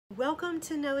Welcome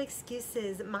to No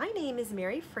Excuses. My name is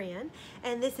Mary Fran,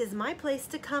 and this is my place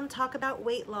to come talk about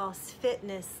weight loss,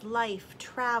 fitness, life,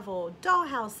 travel,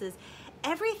 dollhouses,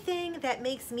 everything that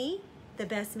makes me the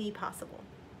best me possible.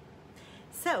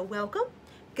 So welcome.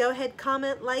 Go ahead,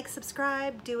 comment, like,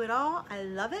 subscribe, do it all. I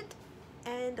love it.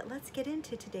 And let's get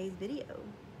into today's video.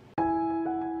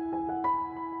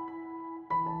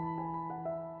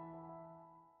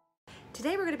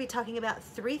 Today we're going to be talking about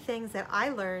 3 things that I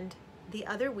learned the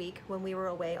other week when we were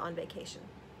away on vacation.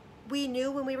 We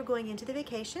knew when we were going into the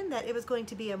vacation that it was going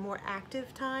to be a more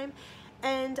active time,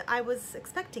 and I was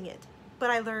expecting it, but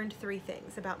I learned 3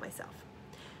 things about myself.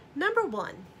 Number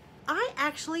 1, I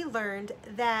actually learned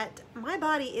that my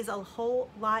body is a whole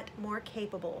lot more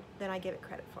capable than I give it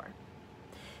credit for.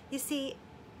 You see,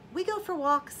 we go for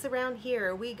walks around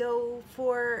here, we go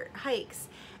for hikes,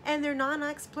 and they're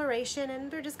non-exploration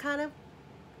and they're just kind of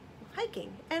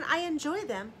hiking, and I enjoy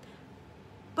them.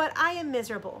 But I am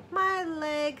miserable. My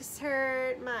legs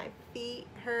hurt, my feet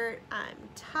hurt, I'm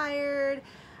tired.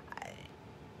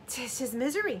 It's just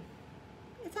misery.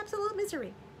 It's absolute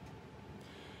misery.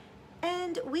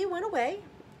 And we went away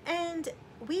and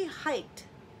we hiked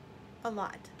a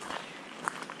lot.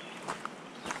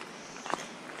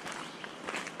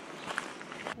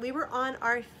 We were on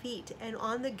our feet and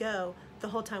on the go the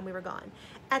whole time we were gone.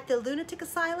 At the lunatic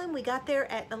asylum, we got there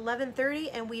at 11:30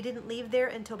 and we didn't leave there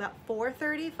until about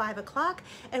 4:30, 5 o'clock,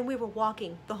 and we were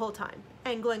walking the whole time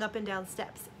and going up and down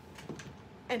steps.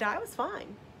 And I was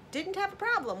fine. Didn't have a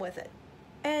problem with it.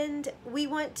 And we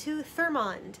went to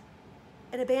Thurmond,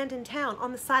 an abandoned town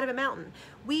on the side of a mountain.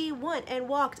 We went and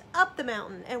walked up the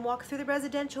mountain and walked through the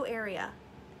residential area.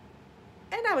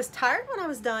 And I was tired when I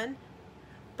was done,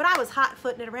 but I was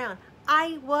hot-footing it around.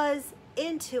 I was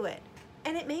into it.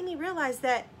 And it made me realize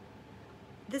that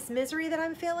this misery that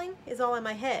I'm feeling is all in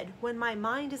my head. When my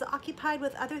mind is occupied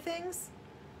with other things,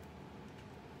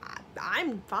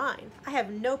 I'm fine. I have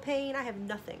no pain, I have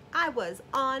nothing. I was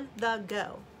on the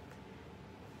go.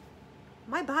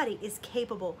 My body is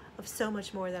capable of so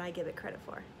much more than I give it credit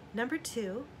for. Number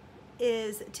 2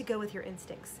 is to go with your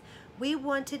instincts. We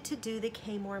wanted to do the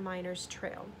Kaymoor Miners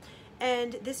Trail.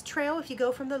 And this trail, if you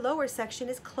go from the lower section,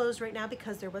 is closed right now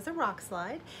because there was a rock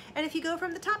slide. And if you go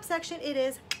from the top section, it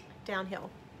is downhill.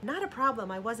 Not a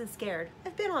problem, I wasn't scared.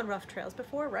 I've been on rough trails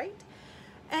before, right?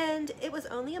 And it was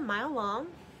only a mile long.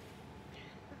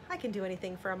 I can do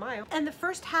anything for a mile. And the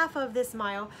first half of this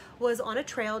mile was on a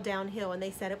trail downhill, and they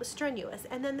said it was strenuous.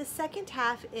 And then the second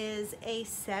half is a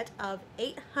set of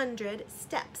 800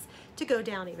 steps to go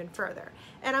down even further.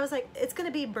 And I was like, it's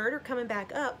gonna be bird or coming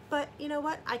back up, but you know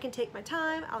what? I can take my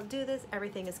time, I'll do this,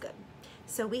 everything is good.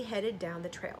 So we headed down the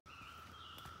trail.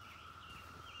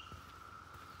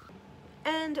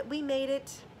 And we made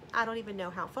it, I don't even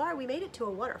know how far, we made it to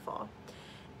a waterfall.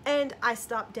 And I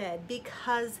stopped dead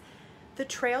because the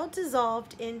trail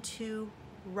dissolved into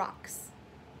rocks.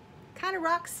 Kind of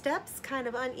rock steps, kind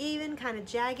of uneven, kind of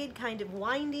jagged, kind of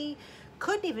windy.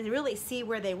 Couldn't even really see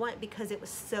where they went because it was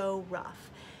so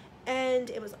rough. And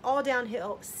it was all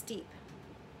downhill, steep.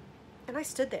 And I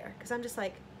stood there because I'm just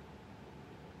like,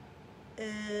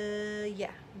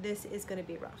 yeah, this is gonna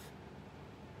be rough.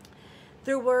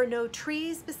 There were no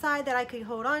trees beside that I could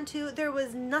hold on to. There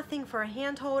was nothing for a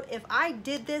handhold. If I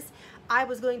did this, I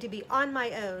was going to be on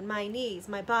my own. My knees,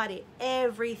 my body,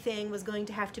 everything was going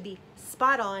to have to be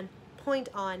spot on, point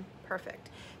on,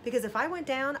 perfect. Because if I went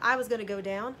down, I was gonna go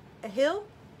down a hill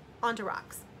onto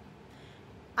rocks.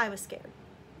 I was scared.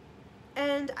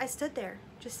 And I stood there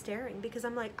just staring because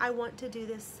I'm like, I want to do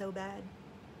this so bad.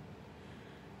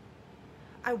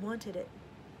 I wanted it.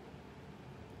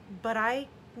 But I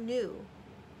knew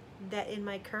that in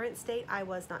my current state, I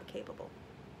was not capable.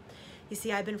 You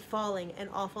see, I've been falling an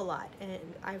awful lot,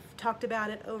 and I've talked about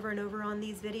it over and over on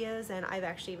these videos, and I've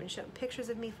actually even shown pictures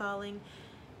of me falling,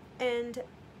 and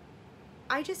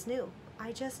I just knew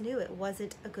it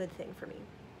wasn't a good thing for me.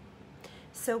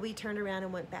 So we turned around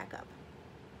and went back up.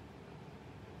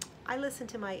 I listened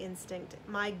to my instinct.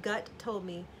 My gut told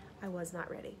me I was not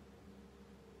ready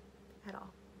at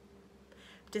all.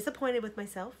 Disappointed with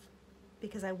myself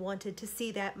because I wanted to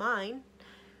see that mine,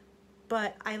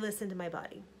 but I listened to my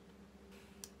body.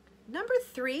 Number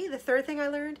 3, the third thing I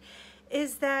learned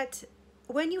is that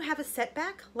when you have a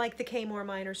setback like the Kaymoor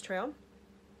Miners Trail,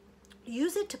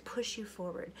 use it to push you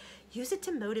forward. Use it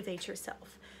to motivate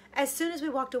yourself. As soon as we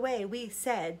walked away, we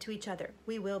said to each other,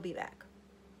 we will be back.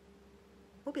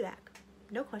 We'll be back.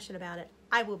 No question about it.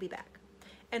 I will be back.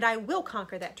 And I will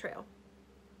conquer that trail.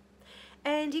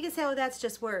 And you can say, oh, that's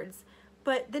just words.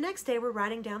 But the next day we're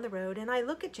riding down the road and I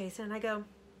look at Jason and I go,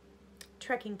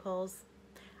 trekking poles.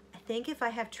 I think if I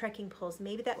have trekking poles,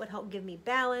 maybe that would help give me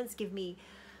balance, give me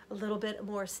a little bit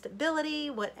more stability,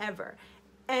 whatever.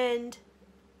 And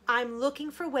I'm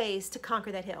looking for ways to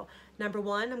conquer that hill. Number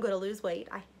one, I'm going to lose weight.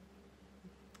 I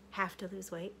have to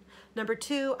lose weight. Number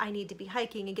two, I need to be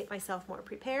hiking and get myself more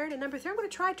prepared. And number three, I'm going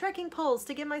to try trekking poles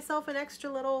to give myself an extra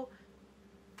little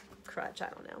crutch. I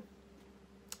don't know.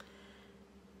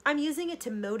 I'm using it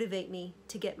to motivate me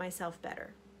to get myself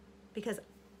better because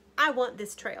I want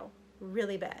this trail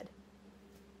really bad.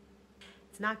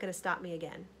 It's not going to stop me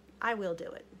again. I will do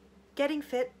it. Getting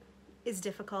fit is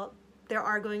difficult. There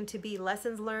are going to be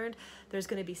lessons learned. There's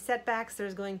going to be setbacks.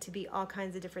 There's going to be all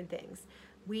kinds of different things.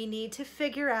 We need to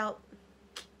figure out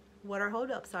what our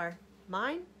holdups are.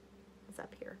 Mine is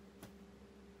up here.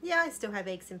 Yeah, I still have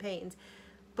aches and pains,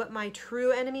 but my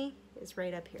true enemy is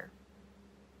right up here.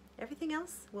 Everything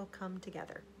else will come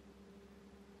together.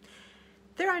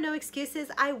 There are no excuses.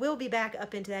 I will be back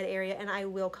up into that area and I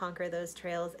will conquer those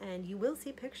trails and you will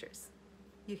see pictures.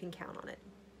 You can count on it.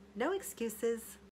 No excuses.